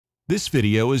This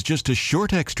video is just a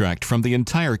short extract from the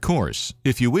entire course.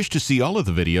 If you wish to see all of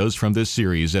the videos from this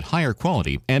series at higher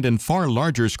quality and in far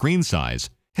larger screen size,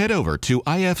 head over to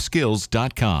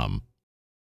ifskills.com.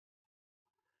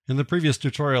 In the previous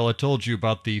tutorial, I told you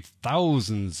about the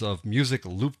thousands of music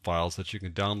loop files that you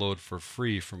can download for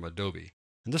free from Adobe.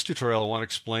 In this tutorial, I want to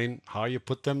explain how you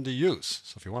put them to use.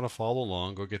 So if you want to follow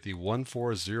along, go get the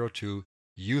 1402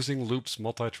 Using Loops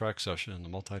multitrack session in the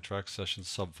multitrack session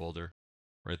subfolder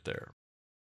right there.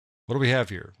 What do we have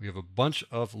here? We have a bunch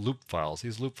of loop files.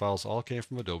 These loop files all came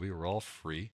from Adobe. We're all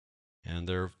free. And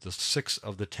they're the 6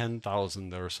 of the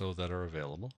 10,000 or so that are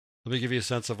available. Let me give you a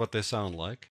sense of what they sound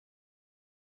like.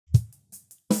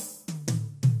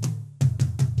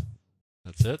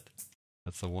 That's it.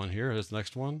 That's the one here. Here's the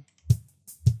next one.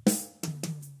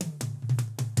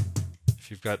 If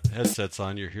you've got headsets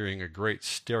on, you're hearing a great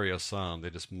stereo sound.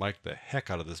 They just mic the heck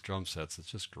out of this drum set. It's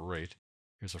just great.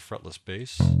 Here's a fretless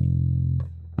bass.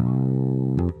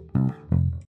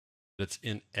 It's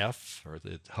in F, or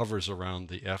it hovers around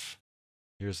the F.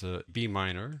 Here's a B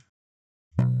minor.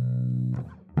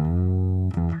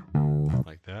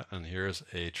 Like that. And here's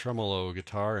a tremolo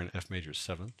guitar in F major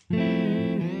 7th.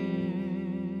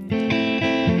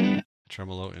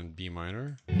 Tremolo in B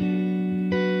minor. So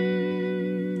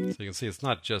you can see it's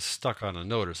not just stuck on a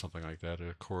note or something like that. There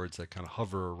are chords that kind of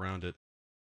hover around it.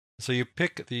 So you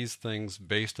pick these things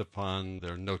based upon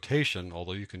their notation,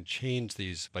 although you can change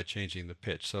these by changing the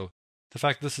pitch. So the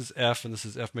fact this is F and this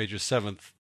is F major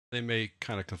 7th, they may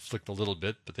kind of conflict a little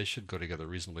bit, but they should go together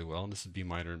reasonably well. And this is B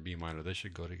minor and B minor. They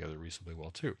should go together reasonably well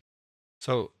too.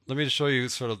 So let me just show you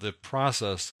sort of the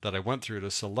process that I went through to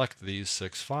select these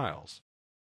 6 files.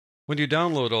 When you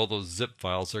download all those zip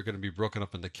files, they're going to be broken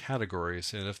up into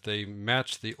categories, and if they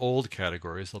match the old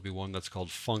categories, there'll be one that's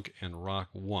called Funk and Rock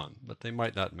 1, but they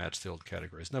might not match the old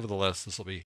categories. Nevertheless, this will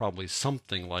be probably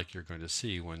something like you're going to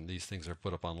see when these things are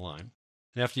put up online.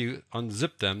 And after you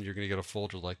unzip them, you're going to get a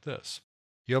folder like this.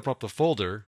 You open up the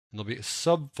folder, and there'll be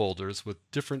subfolders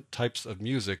with different types of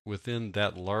music within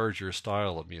that larger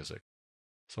style of music.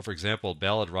 So for example,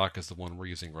 Ballad Rock is the one we're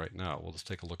using right now. We'll just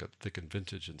take a look at Thick and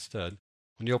Vintage instead.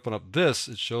 When you open up this,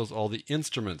 it shows all the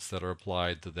instruments that are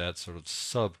applied to that sort of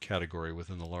subcategory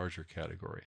within the larger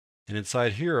category. And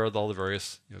inside here are all the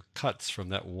various cuts from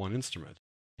that one instrument.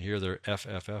 Here they're F,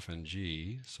 F, F, and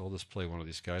G. So I'll just play one of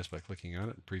these guys by clicking on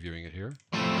it and previewing it here.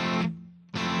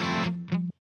 And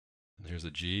here's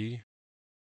a G.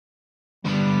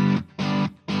 You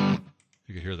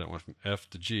can hear that one from F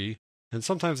to G. And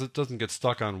sometimes it doesn't get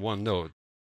stuck on one note.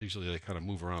 Usually they kind of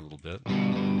move around a little bit.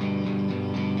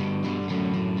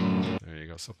 There you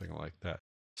go, something like that.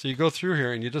 So you go through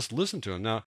here and you just listen to them.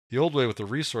 Now, the old way with the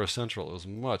Resource Central, it was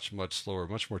much, much slower,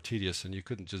 much more tedious, and you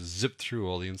couldn't just zip through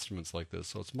all the instruments like this.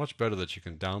 So it's much better that you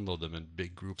can download them in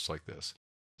big groups like this.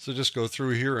 So just go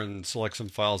through here and select some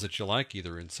files that you like,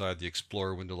 either inside the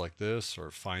Explorer window like this,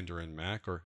 or Finder in Mac,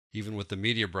 or even with the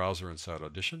media browser inside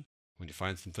Audition. When you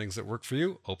find some things that work for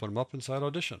you, open them up inside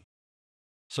Audition.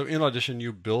 So in Audition,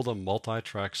 you build a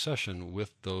multi-track session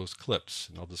with those clips.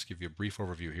 And I'll just give you a brief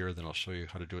overview here, then I'll show you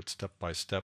how to do it step by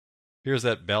step. Here's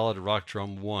that Ballad Rock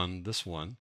Drum 1, this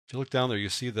one. If you look down there, you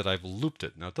see that I've looped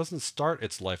it. Now, it doesn't start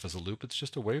its life as a loop, it's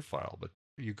just a WAV file. But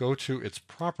you go to its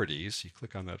properties, you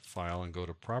click on that file and go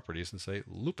to properties and say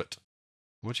loop it.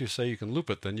 Once you say you can loop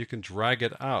it, then you can drag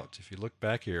it out. If you look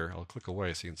back here, I'll click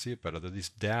away so you can see it better. There are these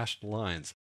dashed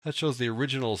lines. That shows the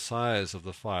original size of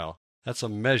the file. That's a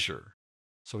measure.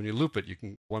 So when you loop it, you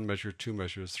can 1 measure, 2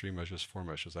 measures, 3 measures, 4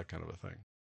 measures, that kind of a thing.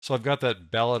 So I've got that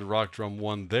Ballad Rock Drum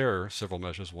 1 there, several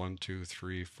measures, 1, 2,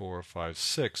 3, 4, 5,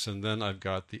 6. And then I've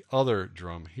got the other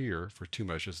drum here for 2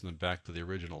 measures and then back to the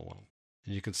original one.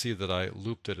 And you can see that I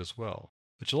looped it as well.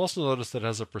 But you'll also notice that it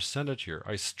has a percentage here.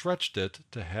 I stretched it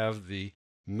to have the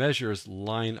measures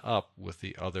line up with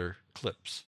the other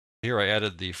clips. Here I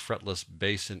added the fretless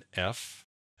bass in F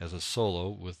as a solo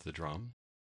with the drum.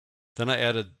 Then I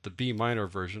added the B minor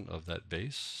version of that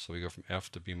bass. So we go from F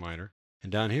to B minor.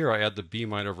 And down here I add the B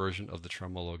minor version of the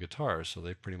tremolo guitars. So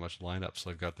they pretty much line up.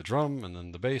 So I've got the drum and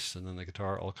then the bass and then the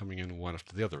guitar all coming in one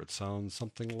after the other. It sounds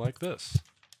something like this.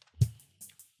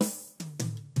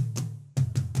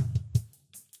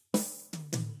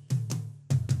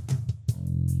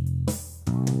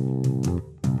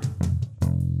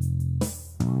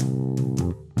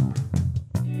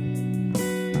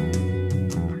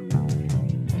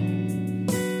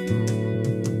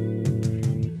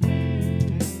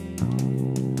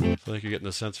 I think you're getting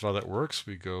a sense of how that works.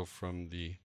 We go from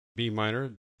the B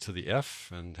minor to the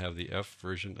F and have the F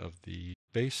version of the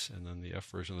bass and then the F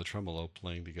version of the tremolo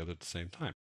playing together at the same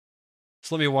time.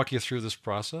 So let me walk you through this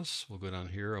process. We'll go down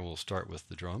here and we'll start with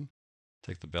the drum.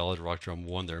 take the ballad rock drum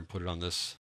 1 there and put it on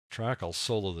this track. I'll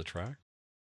solo the track.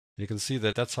 You can see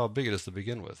that that's how big it is to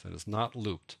begin with, and it's not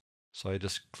looped. So I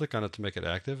just click on it to make it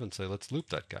active and say, let's loop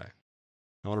that guy.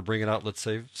 I want to bring it out, let's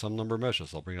say, some number of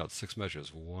measures. I'll bring out 6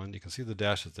 measures. 1, you can see the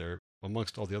dashes there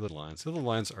amongst all the other lines. The other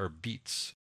lines are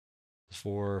beats.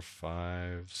 4,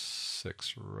 5,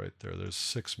 6 right there. There's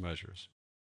 6 measures.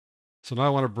 So now I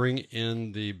want to bring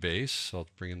in the bass. So I'll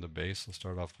bring in the bass. I'll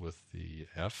start off with the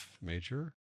F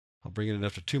major. I'll bring it in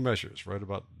after 2 measures, right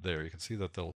about there. You can see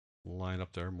that they'll line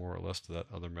up there more or less to that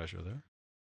other measure there.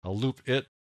 I'll loop it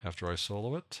after I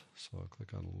solo it. So I'll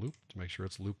click on loop to make sure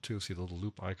it's loop 2. See the little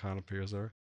loop icon appears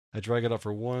there. I drag it up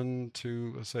for 1,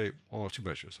 2, let's say, 2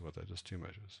 measures. How about that? Just 2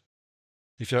 measures.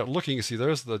 If you're looking, you see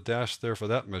there's the dash there for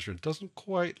that measure. It doesn't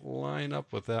quite line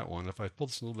up with that one. If I pull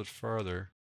this a little bit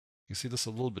farther, you see this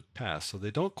a little bit past. So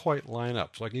they don't quite line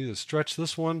up. So I can either stretch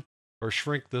this one or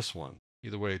shrink this one.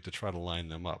 Either way to try to line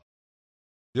them up.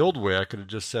 The old way, I could have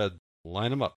just said,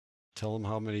 line them up. Tell them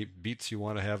how many beats you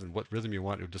want to have and what rhythm you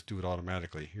want. It would just do it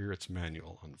automatically. Here it's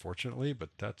manual, unfortunately,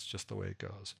 but that's just the way it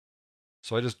goes.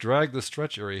 So I just drag the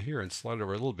stretch area here and slide it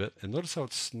over a little bit, and notice how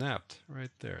it snapped right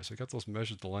there. So I got those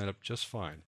measures to line up just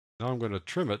fine. Now I'm going to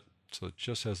trim it so it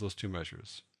just has those 2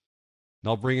 measures.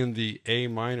 Now I'll bring in the A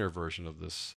minor version of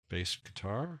this bass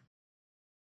guitar,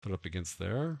 put it up against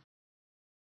there,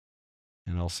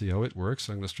 and I'll see how it works.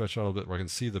 So I'm going to stretch out a little bit where I can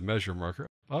see the measure marker.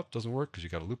 Oh, doesn't work because you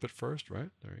got to loop it first, right?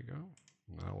 There you go.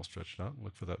 Now we'll stretch it out and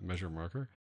look for that measure marker.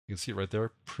 You can see it right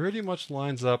there. Pretty much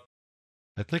lines up.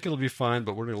 I think it'll be fine,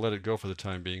 but we're going to let it go for the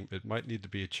time being. It might need to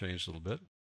be changed a little bit.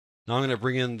 Now I'm going to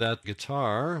bring in that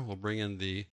guitar. We'll bring in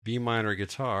the B minor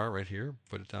guitar right here.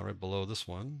 Put it down right below this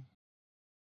one.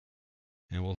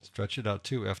 And we'll stretch it out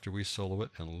too after we solo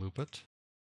it and loop it.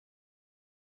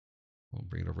 We'll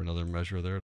bring it over another measure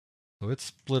there. So it's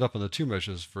split up into 2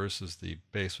 measures versus the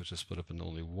bass, which is split up into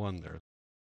only 1 there.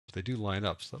 They do line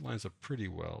up, so that lines up pretty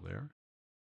well there.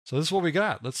 So this is what we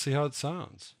got. Let's see how it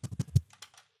sounds.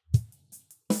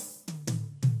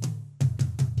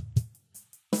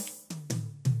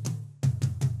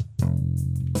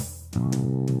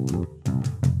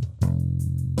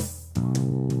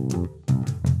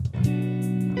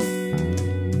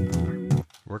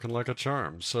 Working like a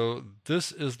charm. So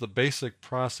this is the basic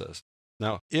process.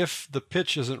 Now, if the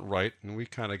pitch isn't right, and we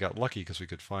kind of got lucky because we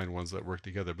could find ones that work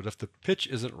together, but if the pitch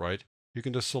isn't right, you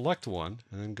can just select one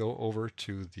and then go over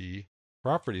to the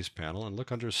Properties panel and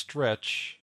look under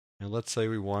Stretch. And let's say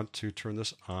we want to turn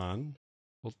this on.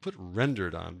 We'll put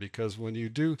Rendered on because when you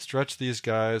do stretch these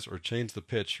guys or change the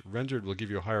pitch, Rendered will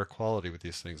give you a higher quality with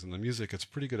these things. And the music, it's a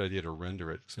pretty good idea to render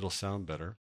it because it'll sound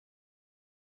better.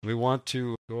 We want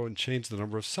to go and change the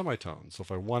number of semitones. So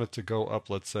if I want it to go up,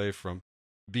 let's say from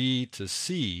B to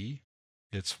C,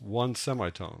 it's 1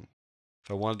 semitone.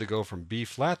 If I wanted to go from B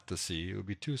flat to C, it would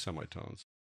be 2 semitones.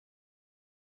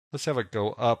 Let's have it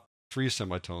go up 3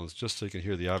 semitones just so you can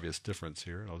hear the obvious difference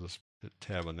here. I'll just hit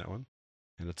tab on that one.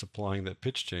 And it's applying that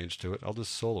pitch change to it. I'll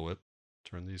just solo it.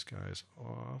 Turn these guys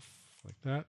off like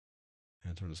that.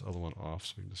 And turn this other one off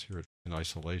so we can just hear it in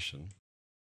isolation.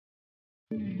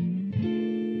 So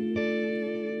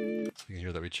you can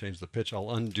hear that we changed the pitch.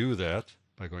 I'll undo that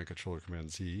by going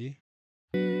Control-Command-Z.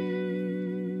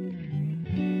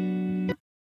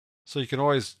 So you can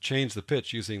always change the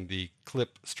pitch using the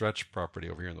clip stretch property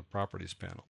over here in the Properties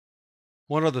panel.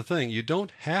 One other thing, you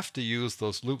don't have to use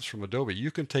those loops from Adobe.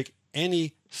 You can take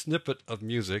any snippet of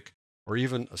music or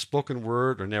even a spoken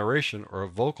word or narration or a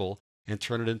vocal and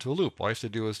turn it into a loop. All you have to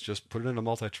do is just put it in a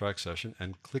multi-track session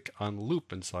and click on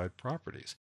Loop inside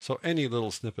Properties. So any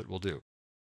little snippet will do.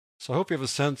 So I hope you have a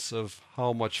sense of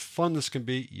how much fun this can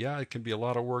be. Yeah, it can be a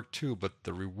lot of work too, but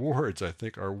the rewards, I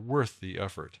think, are worth the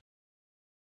effort.